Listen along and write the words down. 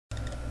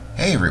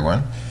Hey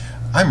everyone,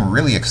 I'm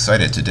really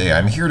excited today.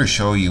 I'm here to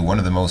show you one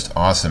of the most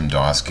awesome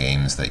DOS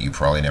games that you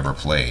probably never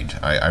played.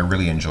 I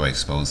really enjoy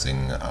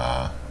exposing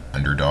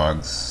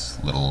underdogs,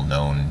 little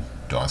known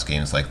DOS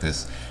games like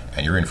this,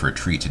 and you're in for a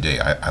treat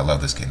today. I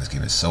love this game. This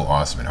game is so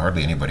awesome and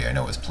hardly anybody I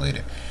know has played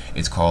it.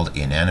 It's called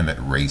Inanimate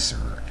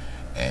Racer,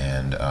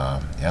 and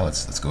yeah,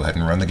 let's go ahead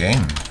and run the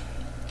game.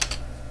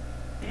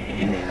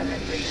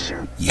 Inanimate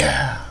Racer.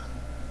 Yeah.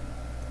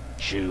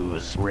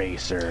 Choose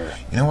Racer.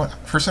 You know what?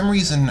 For some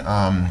reason,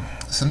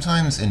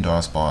 sometimes in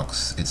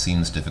DOSBox it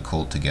seems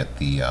difficult to get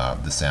the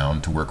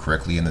sound to work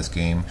correctly in this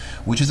game,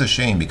 which is a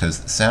shame because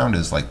sound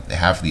is like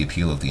half the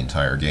appeal of the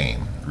entire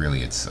game.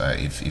 Really, it's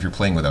if you're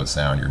playing without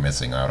sound, you're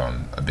missing out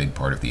on a big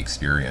part of the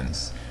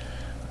experience.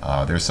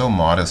 They're so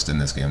modest in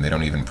this game; they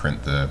don't even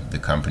print the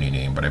company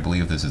name. But I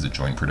believe this is a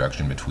joint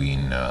production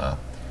between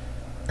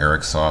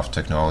Ericsoft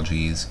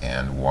Technologies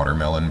and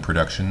Watermelon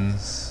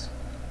Productions.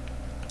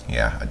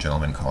 Yeah, a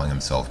gentleman calling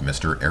himself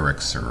Mr.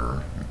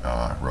 Ericser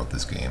wrote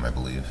this game, I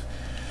believe.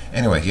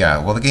 Anyway,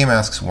 yeah, well, the game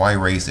asks, why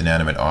raise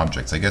inanimate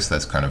objects? I guess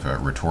that's kind of a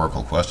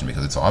rhetorical question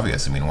because it's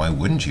obvious. I mean, why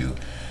wouldn't you?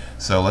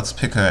 So let's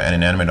pick an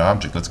inanimate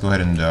object. Let's go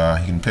ahead and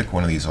you can pick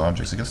one of these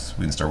objects. I guess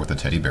we can start with the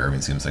teddy bear. I mean,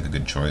 it seems like a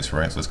good choice,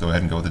 right? So let's go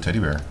ahead and go with the teddy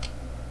bear.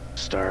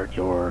 Start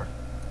your,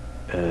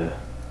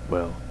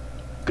 well,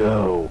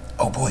 go.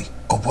 Oh boy,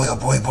 oh boy, oh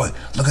boy, oh boy.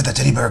 Look at the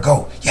teddy bear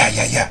go. Yeah,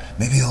 yeah, yeah.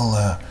 Maybe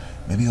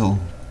he'll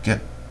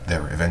get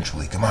there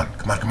eventually. Come on,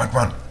 come on, come on,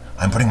 come on.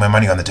 I'm putting my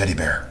money on the teddy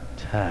bear.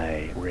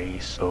 Tie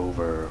race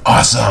over.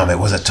 Awesome, it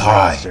was a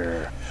tie.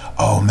 Racer.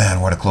 Oh man,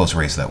 what a close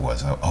race that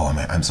was. Oh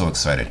man, I'm so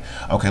excited.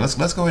 Okay,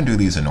 let's go and do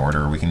these in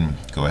order. We can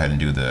go ahead and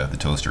do the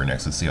toaster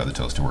next. Let's see how the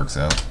toaster works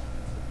out.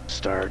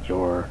 Start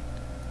your,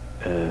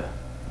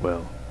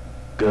 well,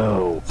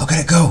 go. Look at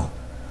it go.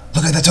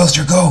 Look at the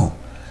toaster go.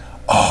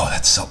 Oh,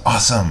 that's so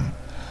awesome.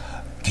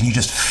 Can you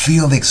just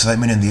feel the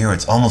excitement in the air?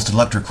 It's almost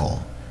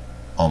electrical.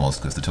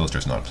 Almost, because the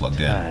toaster's not plugged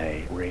in.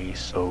 Tie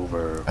race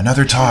over.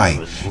 Another tie.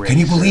 Choose Can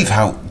you racer. believe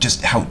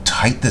how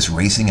tight this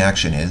racing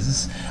action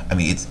is? I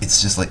mean,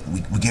 it's just like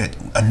we get it.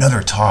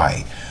 Another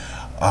tie.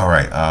 All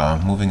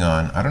right, moving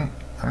on. I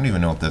don't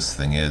even know what this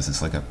thing is.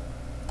 It's like a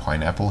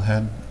pineapple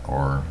head,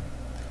 or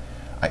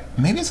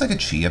maybe it's like a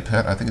chia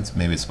pet. I think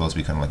maybe it's supposed to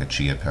be kind of like a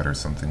chia pet or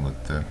something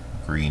with the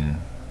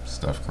green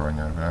stuff growing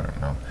out of it. I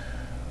don't know.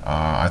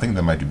 I think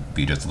that might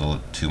be just a little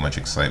too much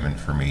excitement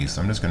for me,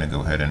 so I'm just going to go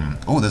ahead and...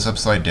 Oh, this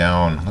upside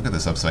down... Look at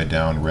this upside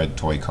down red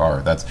toy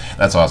car. That's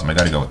awesome. I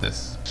got to go with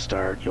this.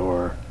 Start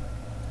your,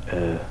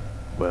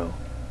 well,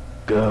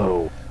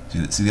 go.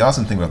 See, the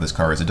awesome thing about this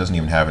car is it doesn't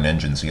even have an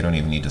engine, so you don't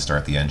even need to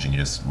start the engine. You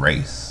just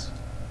race.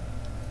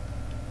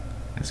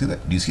 You see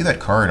that? Do you see that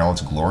car in all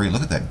its glory?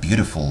 Look at that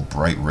beautiful,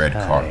 bright red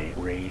car. Tie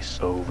race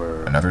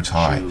over. Another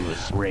tie.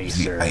 Choose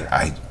racer. See,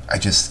 I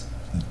just...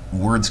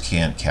 Words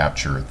can't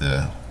capture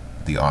the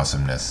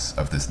awesomeness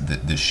of this,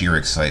 the sheer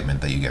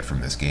excitement that you get from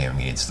this game. I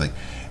mean, it's like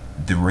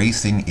the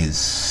racing is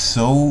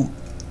so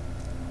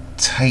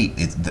tight.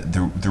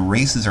 The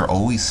races are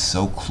always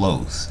so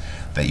close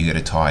that you get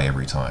a tie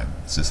every time.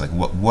 It's just like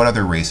what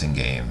other racing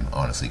game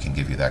honestly can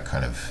give you that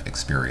kind of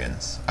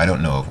experience? I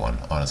don't know of one.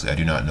 Honestly, I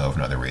do not know of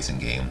another racing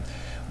game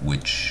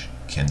which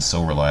can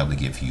so reliably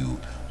give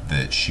you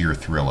the sheer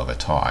thrill of a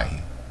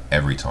tie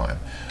every time.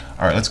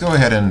 All right, let's go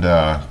ahead and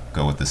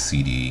go with the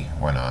CD.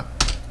 Why not?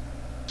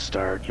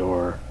 Start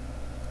your,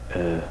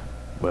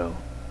 well,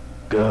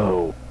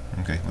 go.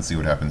 Okay, let's see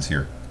what happens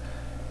here.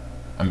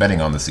 I'm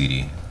betting on the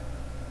CD.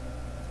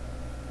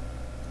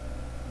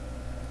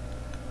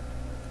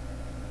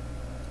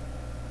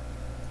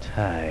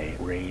 Tie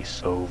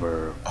race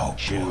over. Oh,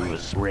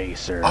 Choose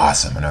racer.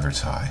 Awesome, another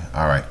tie.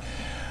 All right.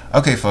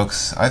 Okay,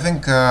 folks. I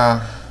think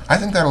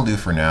that'll do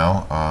for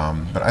now.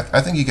 But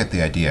I think you get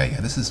the idea. Yeah,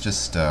 this is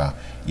just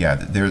yeah.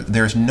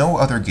 There's no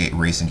other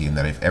racing game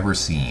that I've ever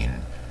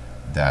seen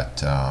that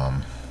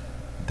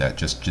that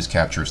just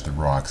captures the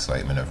raw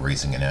excitement of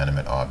racing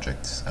inanimate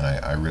objects, and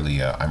I'm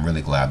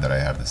really glad that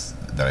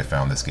I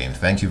found this game.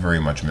 Thank you very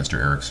much, Mr.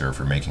 Ericser,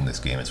 for making this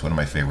game. It's one of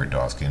my favorite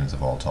DOS games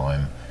of all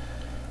time,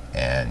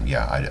 and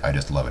yeah, I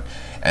just love it.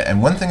 And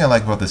one thing I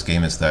like about this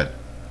game is that,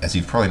 as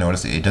you've probably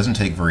noticed, it doesn't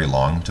take very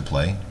long to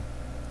play.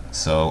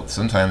 So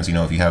sometimes, you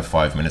know, if you have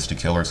 5 minutes to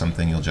kill or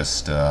something, you'll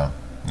just you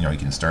know, you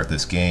can start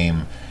this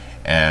game.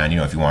 And, you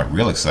know, if you want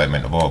real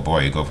excitement, oh boy,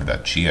 you go for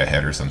that chia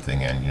head or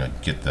something and, you know,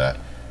 get that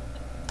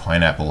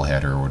pineapple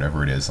head or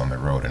whatever it is on the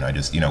road. And I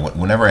just, you know,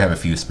 whenever I have a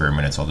few spare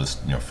minutes, I'll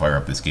just, you know, fire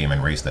up this game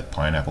and race that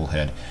pineapple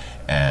head.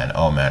 And,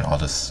 oh man, I'll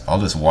just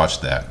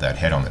watch that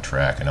head on the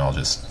track and I'll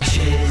just...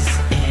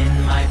 Jizz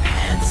in my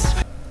pants.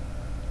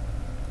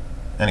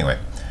 Anyway.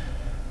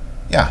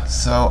 Yeah,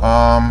 so,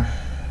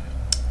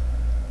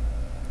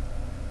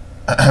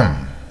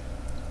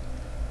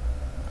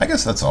 I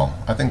guess that's all.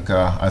 I think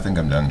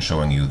I'm done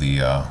showing you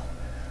the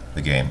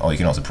game. Oh, you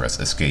can also press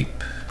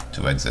escape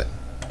to exit.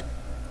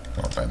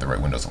 Oh, I had the right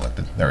window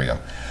selected. There we go.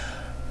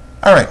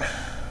 All right.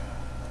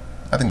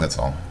 I think that's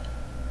all.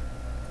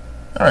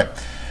 All right.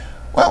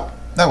 Well,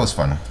 that was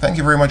fun. Thank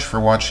you very much for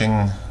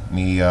watching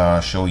me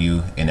show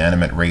you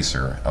Inanimate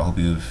Racer. I hope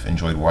you've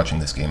enjoyed watching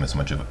this game as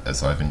much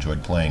as I've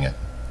enjoyed playing it.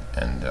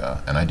 And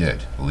I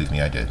did. Believe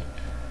me, I did.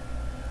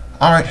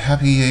 Alright,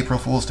 happy April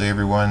Fool's Day,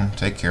 everyone.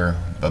 Take care.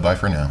 Bye-bye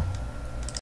for now.